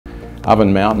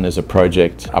Oven Mountain is a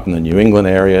project up in the New England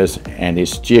areas and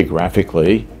is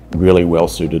geographically really well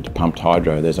suited to pumped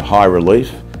hydro. There's a high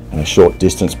relief and a short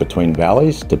distance between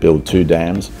valleys to build 2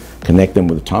 dams, connect them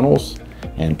with tunnels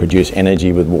and produce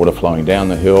energy with water flowing down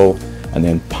the hill, and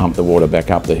then pump the water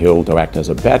back up the hill to act as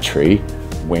a battery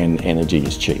when energy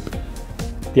is cheap.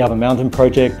 The Oven Mountain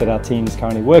project that our team is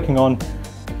currently working on,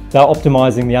 they're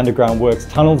optimising the underground works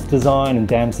tunnels design and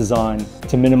dams design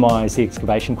to minimise the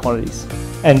excavation quantities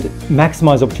and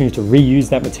maximise opportunities to reuse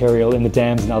that material in the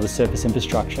dams and other surface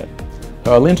infrastructure.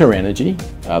 Alinta Energy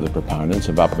are the proponents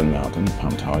of Oven Mountain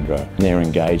pumped hydro. They're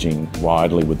engaging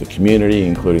widely with the community,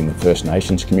 including the First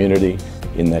Nations community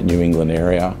in that New England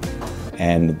area,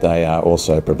 and they are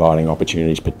also providing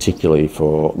opportunities particularly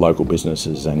for local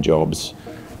businesses and jobs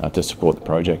to support the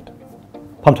project.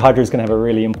 Pumped hydro is going to have a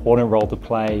really important role to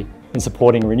play in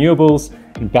supporting renewables,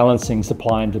 in balancing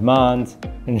supply and demand,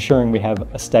 and ensuring we have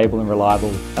a stable and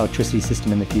reliable electricity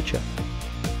system in the future.